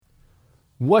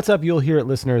What's up, You'll Hear It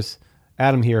listeners?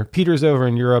 Adam here. Peter's over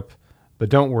in Europe, but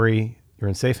don't worry, you're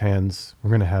in safe hands.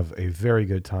 We're going to have a very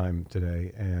good time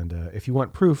today, and if you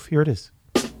want proof, here it is.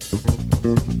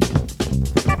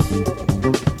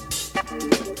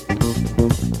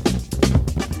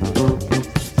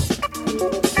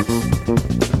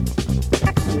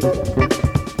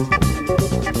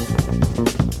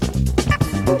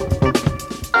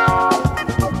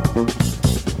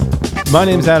 My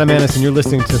name's Adam Annis, and you're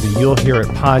listening to the You'll Hear It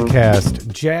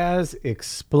podcast, Jazz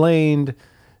Explained.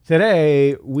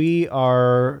 Today, we're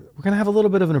going to have a little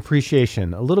bit of an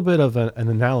appreciation, a little bit of an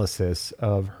analysis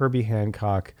of Herbie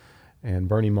Hancock and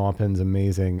Bernie Maupin's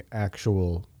amazing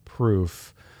Actual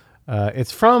Proof.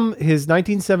 It's from his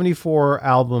 1974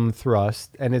 album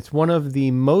Thrust, and it's one of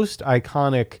the most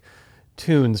iconic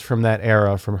tunes from that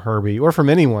era, from Herbie, or from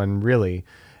anyone, really.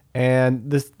 And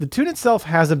the tune itself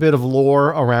has a bit of lore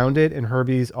around it in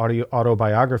Herbie's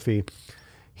autobiography.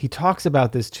 He talks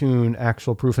about this tune,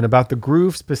 Actual Proof, and about the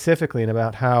groove specifically, and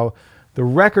about how the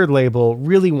record label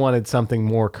really wanted something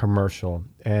more commercial.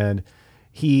 And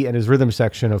he and his rhythm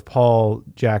section of Paul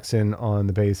Jackson on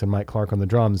the bass and Mike Clark on the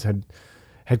drums had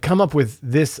come up with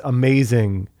this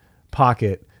amazing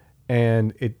pocket.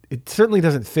 And it certainly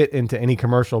doesn't fit into any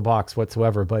commercial box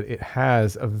whatsoever, but it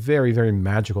has a very, very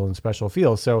magical and special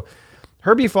feel. So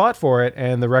Herbie fought for it,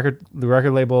 and the record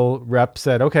label rep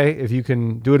said, "Okay, if you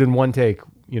can do it in one take,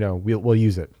 we'll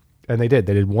use it." And they did.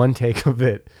 They did one take of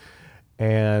it,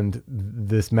 and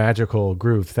this magical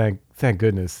groove, thank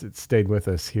goodness, it stayed with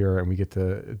us here, and we get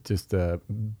to just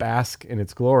bask in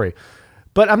its glory.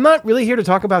 But I'm not really here to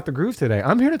talk about the groove today.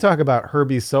 I'm here to talk about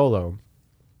Herbie's solo,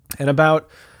 and about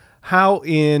how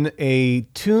in a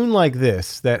tune like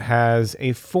this that has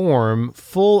a form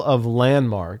full of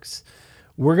landmarks,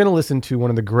 we're going to listen to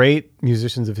one of the great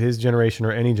musicians of his generation,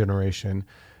 or any generation,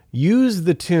 use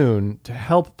the tune to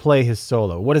help play his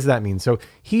solo. What does that mean? So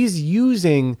he's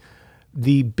using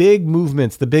the big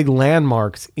movements, the big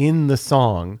landmarks in the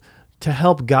song to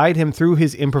help guide him through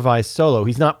his improvised solo.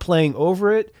 He's not playing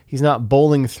over it. He's not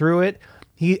bowling through it.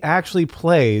 He actually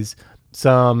plays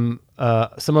some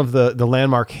of the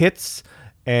landmark hits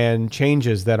and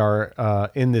changes that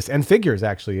are in this, and figures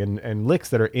actually, and licks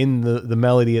that are in the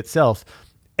melody itself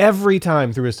every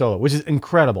time through his solo, which is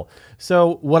incredible.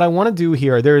 So what I want to do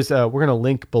here, we're going to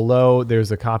link below,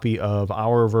 there's a copy of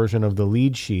our version of the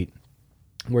lead sheet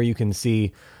where you can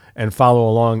see and follow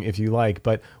along if you like,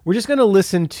 but we're just going to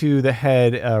listen to the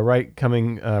head right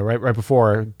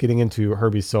before getting into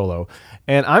Herbie's solo.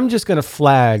 And I'm just going to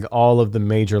flag all of the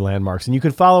major landmarks, and you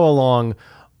can follow along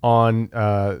on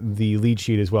the lead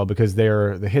sheet as well, because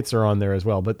the hits are on there as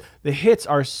well. But the hits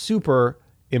are super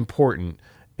important,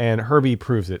 and Herbie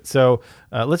proves it. So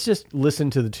let's just listen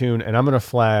to the tune, and I'm going to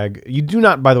flag. You do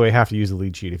not, by the way, have to use the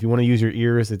lead sheet. If you want to use your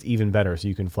ears, it's even better, so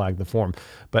you can flag the form.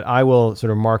 But I will sort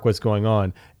of mark what's going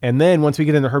on. And then once we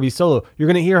get into Herbie's solo, you're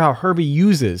going to hear how Herbie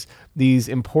uses these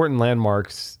important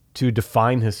landmarks to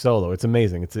define his solo. It's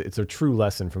amazing. It's a true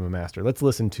lesson from a master. Let's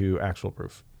listen to Actual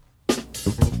Proof.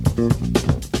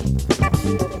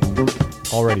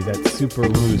 Already that super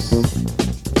loose,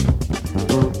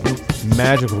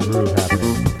 magical groove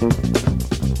happening.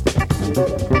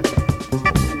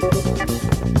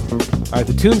 All right,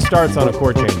 the tune starts on a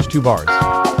chord change, 2 bars.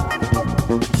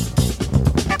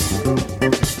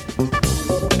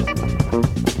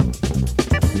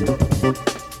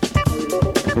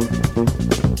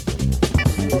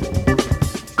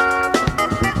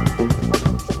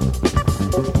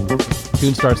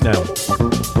 Tune starts now.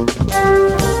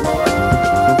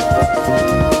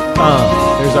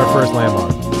 There's our first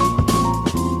landmark.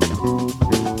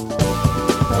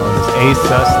 Now on this A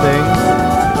sus thing.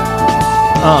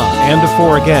 And a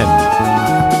 4 again.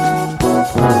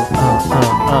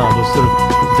 Those sort of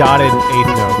dotted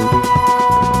 8th note.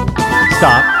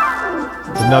 Stop.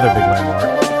 It's another big landmark.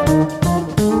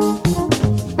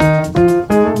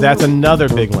 That's another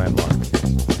big landmark.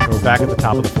 We're back at the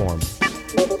top of the form.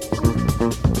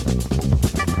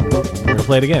 We're going to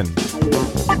play it again.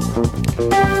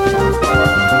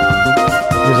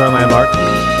 Here's our landmark.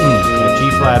 G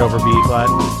flat over B flat.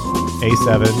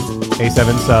 A7.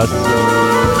 A7 sus.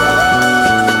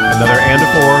 Another and a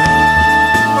 4.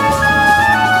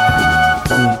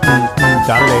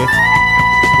 Dotted 8th.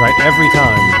 Right, every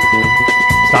time.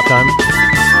 Stop time.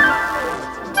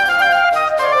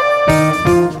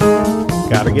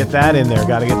 Gotta get that in there.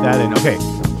 Gotta get that in. Okay.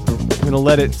 I'm going to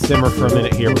let it simmer for a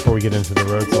minute here before we get into the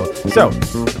road solo. So,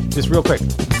 just real quick,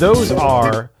 those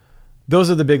are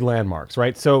the big landmarks,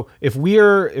 right? So if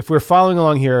we're following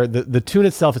along here, the tune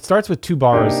itself, it starts with 2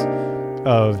 bars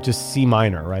of just C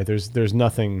minor, right? There's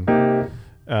nothing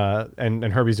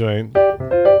and Herbie's doing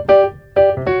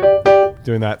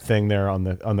that thing there on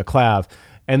the clav,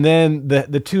 and then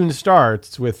the tune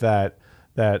starts with that,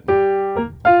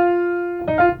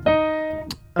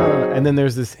 and then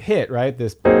there's this hit, right?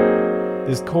 This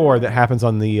chord that happens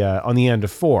on the end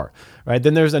of 4, right?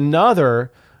 Then there's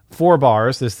another 4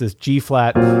 bars, this G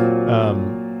flat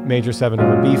major 7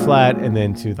 over B flat, and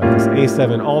then to like this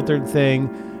A7 altered thing,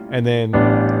 and then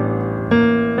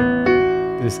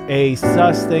this A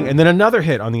sus thing, and then another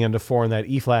hit on the end of 4 in that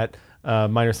E flat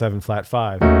minor 7 flat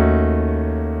 5.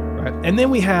 Right? And then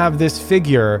we have this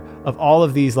figure of all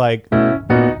of these like right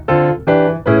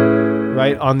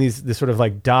on this sort of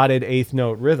like dotted 8th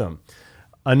note rhythm.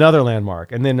 Another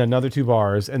landmark, and then another 2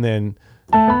 bars, and then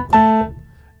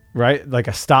right like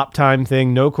a stop time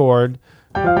thing, no chord.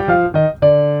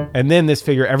 And then this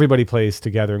figure everybody plays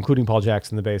together, including Paul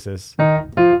Jackson, the bassist.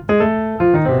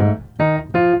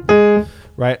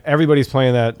 Right? Everybody's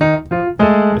playing that.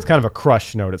 It's kind of a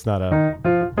crush note. It's not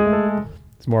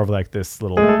it's more of like this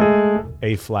little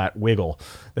A flat wiggle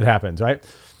that happens, right?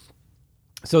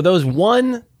 So those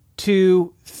 1,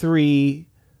 2, 3,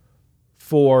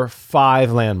 4,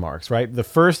 5 landmarks, right? The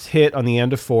first hit on the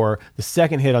end of 4, the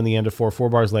second hit on the end of 4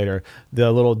 bars later,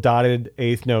 the little dotted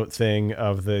 8th note thing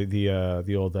of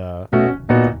the old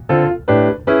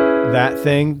that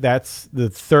thing, that's the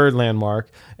 3rd landmark,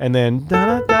 and then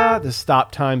the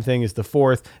stop time thing is the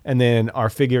 4th, and then our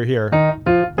figure here,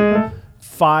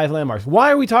 5 landmarks.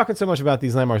 Why are we talking so much about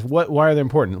these landmarks? Why are they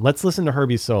important? Let's listen to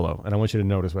Herbie's solo, and I want you to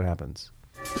notice what happens.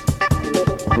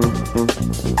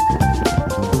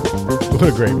 What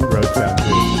a great road sound, too.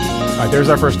 All right, there's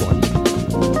our first one.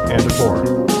 And of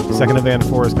 4. Second of and of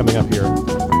 4 is coming up here.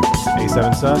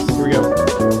 A7 sus. Here we go.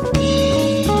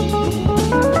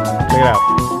 Check it out.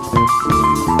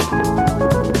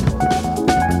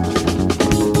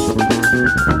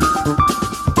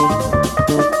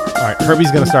 All right,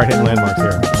 Herbie's going to start hitting landmarks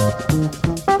here.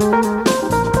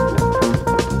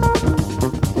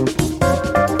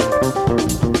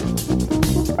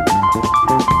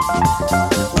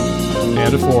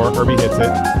 And a 4, Herbie hits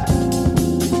it.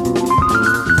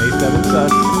 A7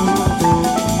 sus.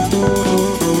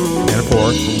 And a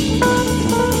 4.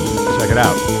 Check it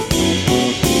out.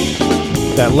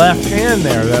 That left hand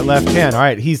there, that left hand. All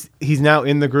right, he's now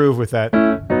in the groove with that.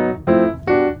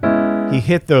 He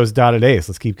hit those dotted A's.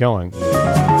 Let's keep going.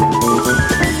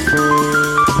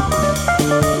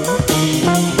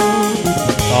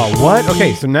 Oh, what?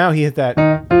 Okay, so now he hit that.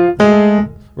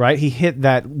 Right, he hit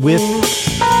that with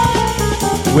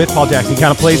Paul Jackson. He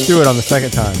kind of plays through it on the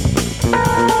second time.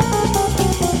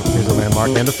 Here's a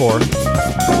landmark and a 4.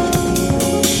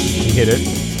 He hit it.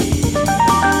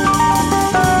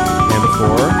 And a 4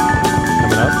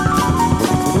 coming up.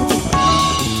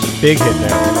 Big hit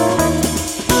there.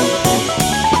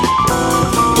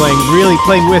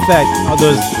 Playing with that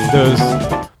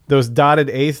those dotted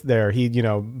 8th there. He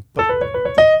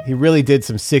really did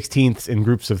some 16ths in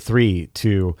groups of 3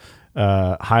 to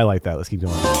highlight that. Let's keep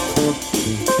going.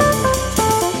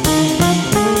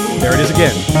 There it is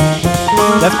again.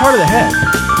 That's part of the head.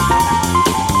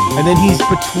 And then he's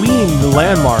between the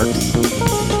landmarks.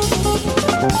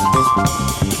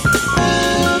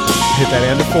 Hit that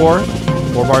end of 4.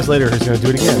 4 bars later, he's going to do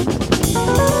it again.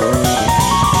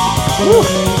 Woo.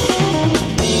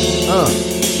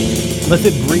 Let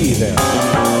it breathe there.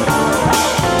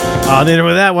 And then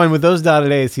with that one, with those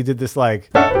dotted A's, he did this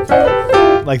like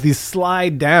these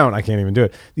slide down. I can't even do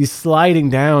it. These sliding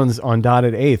downs on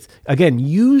dotted 8ths. Again,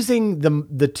 using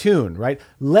the tune, right?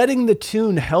 Letting the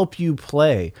tune help you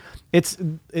play. It's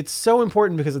so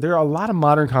important because there are a lot of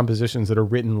modern compositions that are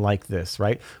written like this,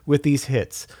 right? With these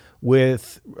hits,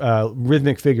 with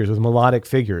rhythmic figures, with melodic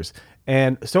figures.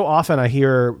 And so often I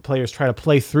hear players try to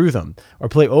play through them or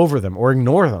play over them or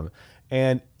ignore them.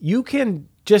 And you can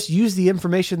just use the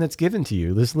information that's given to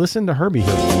you. Let's listen to Herbie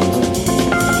here.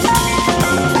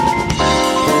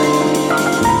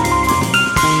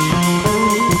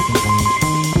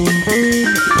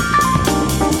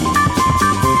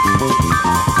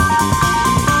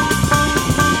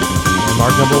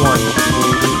 Landmark number 1.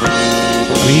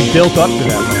 I mean, he built up to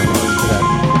that landmark.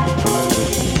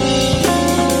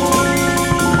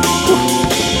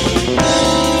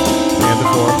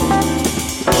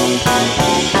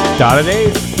 Dotted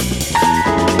A's.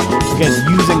 Again,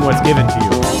 using what's given to you.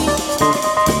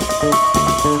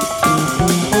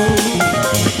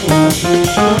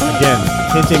 Again,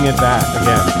 hinting at that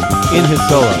again in his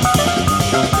solo.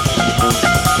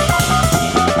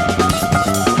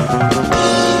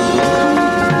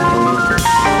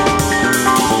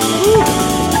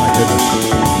 My goodness.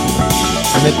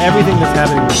 And then everything that's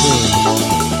happening between.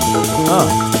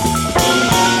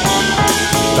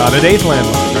 Dotted eighth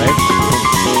landmark, right?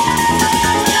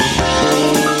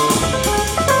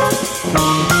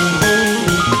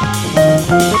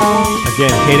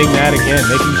 Again, hitting that again,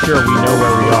 making sure we know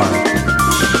where we are.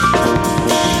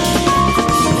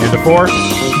 And a 4.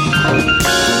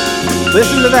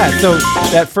 Listen to that. So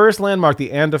that first landmark,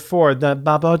 the and a 4, the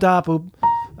ba ba da boo,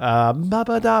 ba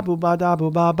ba da boo ba da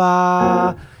boo ba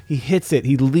ba. He hits it.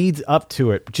 He leads up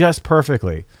to it just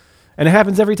perfectly, and it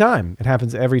happens every time. It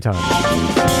happens every time.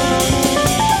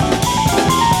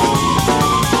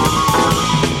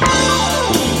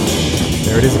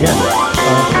 There it is again.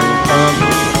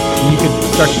 You can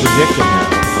start to predict it now.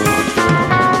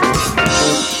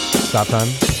 Stop time.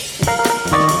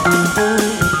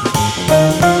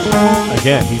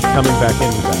 Again, he's coming back in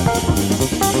with that.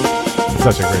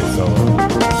 Such a great solo.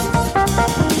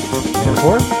 And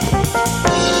 4.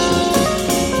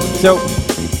 So,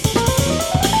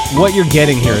 what you're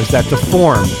getting here is that the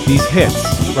form, these hits,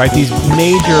 right, these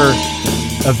major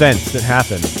events that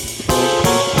happen.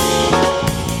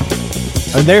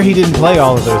 And there he didn't play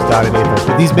all of those dotted eighth notes,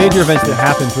 but these major events that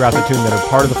happen throughout the tune that are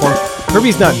part of the form,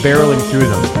 Herbie's not barreling through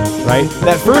them, right?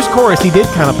 That first chorus, he did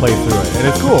kind of play through it, and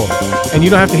it's cool. And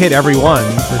you don't have to hit every one,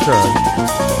 for sure.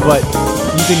 But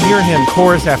you can hear him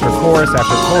chorus after chorus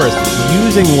after chorus,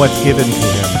 using what's given to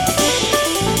him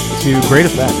to great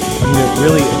effect. I mean,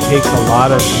 it takes a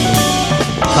lot of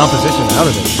composition out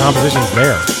of it. The composition's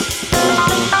there.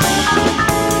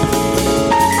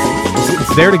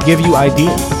 It's there to give you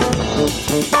ideas.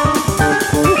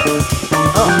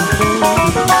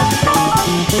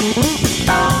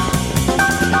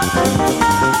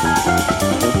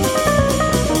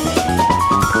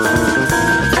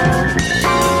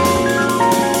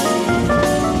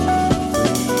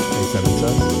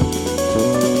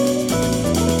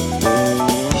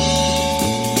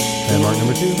 Landmark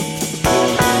number 2.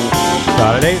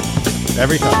 Dotted 8.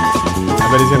 Every time. I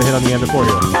bet he's going to hit on the end of 4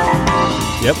 here.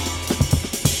 Yep.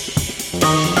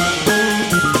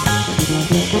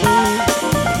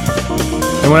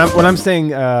 And when I'm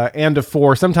saying and a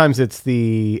 4, sometimes it's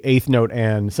the 8th note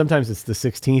and, sometimes it's the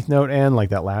 16th note and, like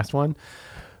that last one.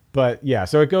 But yeah,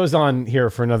 so it goes on here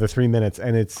for another 3 minutes,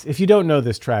 and it's, if you don't know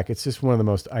this track, it's just one of the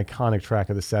most iconic track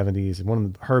of the 70s, and one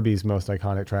of Herbie's most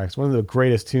iconic tracks, one of the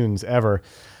greatest tunes ever.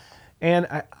 And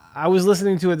I was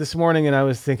listening to it this morning, and I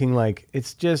was thinking, like,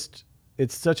 it's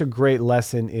such a great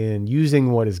lesson in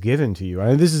using what is given to you. I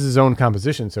mean, this is his own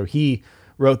composition, so he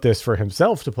wrote this for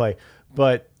himself to play,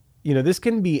 but you know, this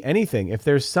can be anything. If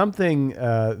there's something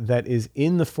that is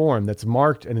in the form that's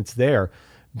marked and it's there,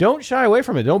 don't shy away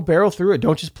from it. Don't barrel through it.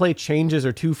 Don't just play changes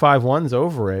or 2-5-1s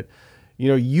over it. You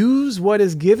know, use what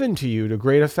is given to you to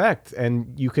great effect,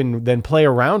 and you can then play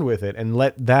around with it and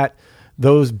let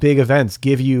those big events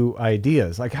give you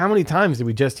ideas. Like, how many times did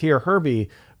we just hear Herbie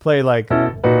play, like,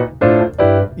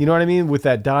 you know what I mean, with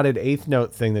that dotted 8th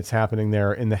note thing that's happening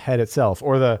there in the head itself,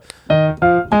 or the,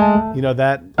 you know,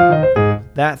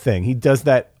 that thing. He does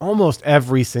that almost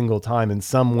every single time in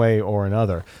some way or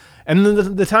another. And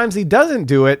then the times he doesn't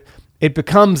do it, it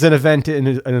becomes an event in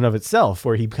and of itself,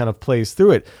 where he kind of plays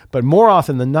through it. But more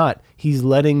often than not, he's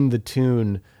letting the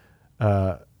tune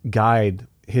guide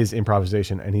his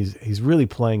improvisation, and he's really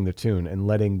playing the tune and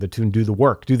letting the tune do the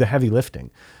work, do the heavy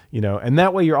lifting, you know. And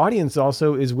that way your audience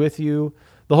also is with you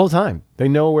the whole time. They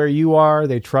know where you are,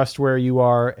 they trust where you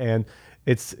are, and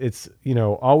it's you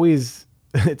know, always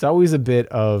it's always a bit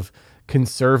of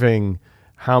conserving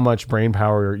how much brain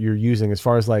power you're using, as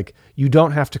far as, like, you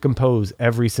don't have to compose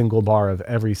every single bar of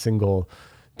every single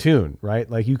tune, right?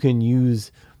 Like, you can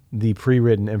use the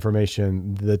pre-written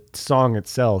information, the song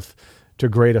itself, to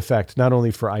great effect, not only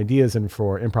for ideas and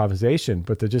for improvisation,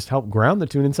 but to just help ground the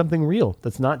tune in something real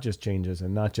that's not just changes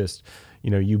and not just,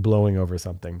 you know, you blowing over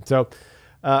something. So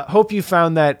hope you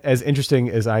found that as interesting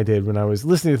as I did when I was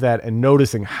listening to that and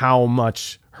noticing how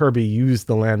much Herbie used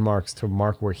the landmarks to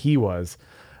mark where he was.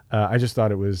 I just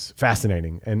thought it was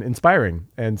fascinating and inspiring,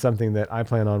 and something that I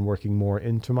plan on working more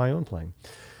into my own playing.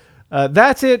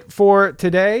 That's it for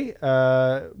today.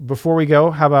 Before we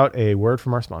go, how about a word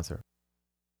from our sponsor?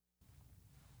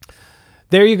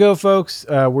 There you go, folks.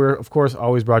 We're, of course,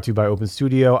 always brought to you by Open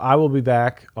Studio. I will be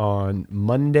back on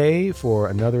Monday for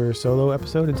another solo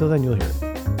episode. Until then, you'll hear it.